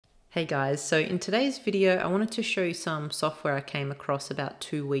Hey guys, so in today's video I wanted to show you some software I came across about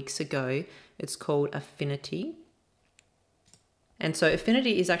 2 weeks ago. It's called Affinity. And so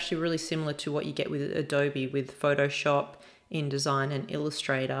Affinity is actually really similar to what you get with Adobe with Photoshop, InDesign and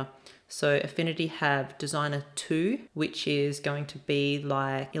Illustrator. So Affinity have Designer 2, which is going to be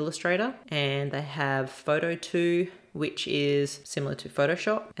like Illustrator, and they have Photo 2, which is similar to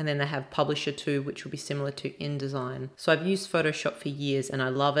Photoshop, and then they have Publisher 2, which will be similar to InDesign. So I've used Photoshop for years and I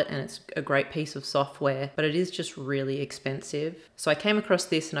love it, and it's a great piece of software, but it is just really expensive. So I came across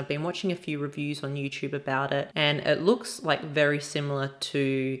this and I've been watching a few reviews on YouTube about it, and it looks like very similar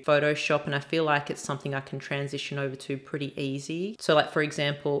to Photoshop, and I feel like it's something I can transition over to pretty easy. So like for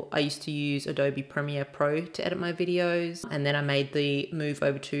example, I used to use Adobe Premiere Pro to edit my videos, and then I made the move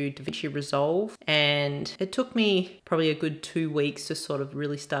over to DaVinci Resolve, and it took me probably a good 2 weeks to sort of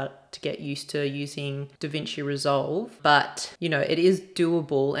really start to get used to using DaVinci Resolve. But you know, it is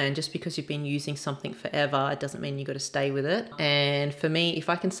doable, and just because you've been using something forever, it doesn't mean you got to stay with it. And for me, if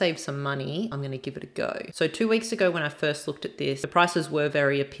I can save some money, I'm going to give it a go. So 2 weeks ago when I first looked at this, the prices were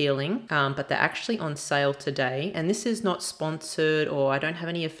very appealing, but they're actually on sale today. And this is not sponsored, or I don't have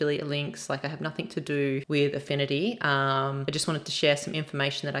any affiliate links, like I have nothing to do with Affinity. I just wanted to share some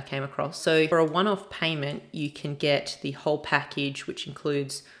information that I came across. So for a one-off payment, you can get the whole package, which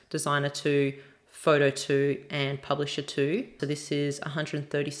includes Designer 2, Photo 2 and Publisher 2. So this is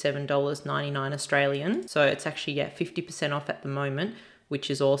 $137.99 Australian. So it's actually, 50% off at the moment,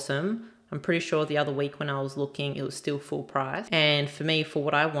 which is awesome. I'm pretty sure the other week when I was looking, it was still full price. And for me, for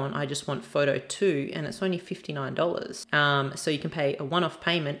what I want, I just want Photo 2, and it's only $59. So you can pay a one-off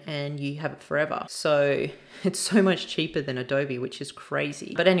payment and you have it forever. So it's so much cheaper than Adobe, which is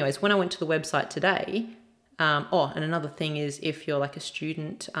crazy. But anyways, when I went to the website today, and another thing is, if you're like a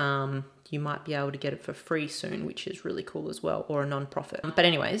student, you might be able to get it for free soon, which is really cool as well, or a non-profit. But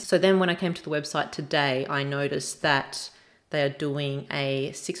anyways, so then when I came to the website today, I noticed that they are doing a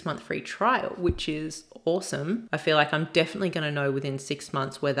 6-month free trial, which is awesome. I feel like I'm definitely going to know within 6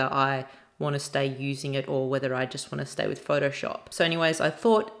 months whether I want to stay using it or whether I just want to stay with Photoshop. So anyways, I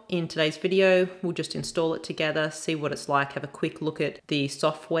thought in today's video, we'll just install it together, see what it's like, have a quick look at the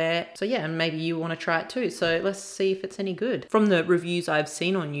software. So yeah, and maybe you want to try it too. So let's see if it's any good. From the reviews I've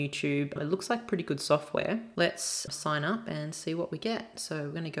seen on YouTube, it looks like pretty good software. Let's sign up and see what we get. So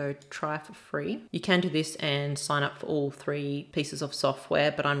we're going to go try for free. You can do this and sign up for all 3 pieces of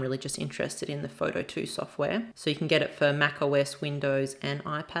software, but I'm really just interested in the Photo 2 software. So you can get it for Mac OS, Windows and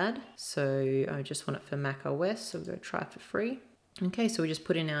iPad. So I just want it for Mac OS, so we'll go try for free. Okay, so we just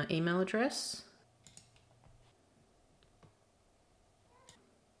put in our email address.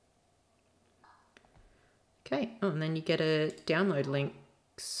 Okay, oh, and then you get a download link.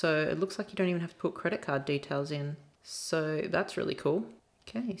 So it looks like you don't even have to put credit card details in. So that's really cool.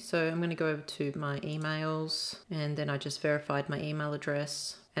 Okay, so I'm going to go over to my emails, and then I just verified my email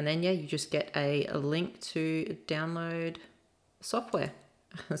address. And then yeah, you just get a link to download software.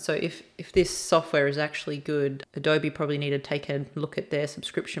 So if this software is actually good, Adobe probably need to take a look at their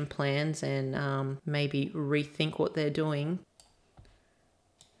subscription plans and maybe rethink what they're doing.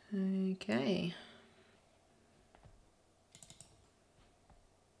 Okay.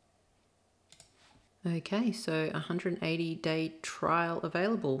 Okay, so 180-day trial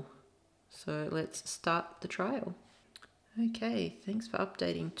available. So let's start the trial. Okay, thanks for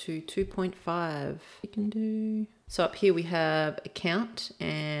updating to 2.5. You can do... So up here we have account,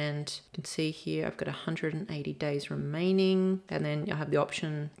 and you can see here I've got 180 days remaining, and then I have the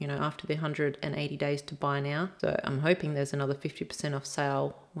option, you know, after the 180 days to buy now. So I'm hoping there's another 50% off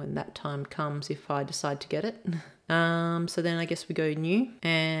sale when that time comes if I decide to get it. So then I guess we go new,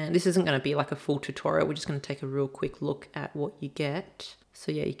 and this isn't going to be like a full tutorial. We're just going to take a real quick look at what you get.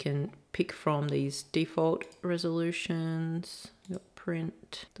 So yeah, you can pick from these default resolutions. You got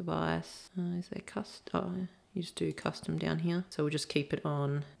print, device, is there custom? Oh, you just do custom down here. So we'll just keep it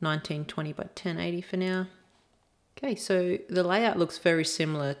on 1920 by 1080 for now. Okay, so the layout looks very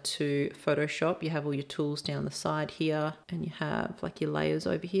similar to Photoshop. You have all your tools down the side here, and you have like your layers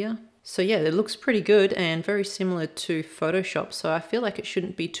over here. So yeah, it looks pretty good and very similar to Photoshop. So I feel like it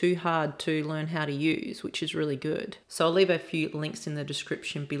shouldn't be too hard to learn how to use, which is really good. So I'll leave a few links in the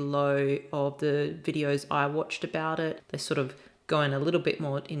description below of the videos I watched about it. They sort of going a little bit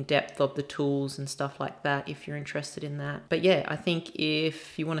more in depth of the tools and stuff like that if you're interested in that. But yeah, I think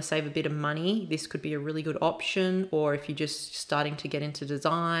if you want to save a bit of money, this could be a really good option. Or if you're just starting to get into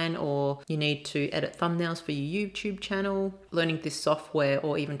design, or you need to edit thumbnails for your YouTube channel, learning this software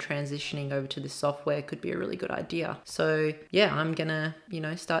or even transitioning over to this software could be a really good idea. So yeah, I'm gonna,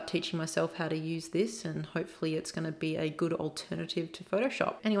 start teaching myself how to use this, and hopefully it's gonna be a good alternative to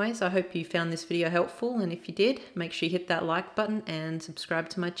Photoshop. Anyways, I hope you found this video helpful, and if you did, make sure you hit that like button and subscribe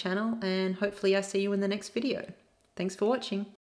to my channel, and hopefully I see you in the next video. Thanks for watching.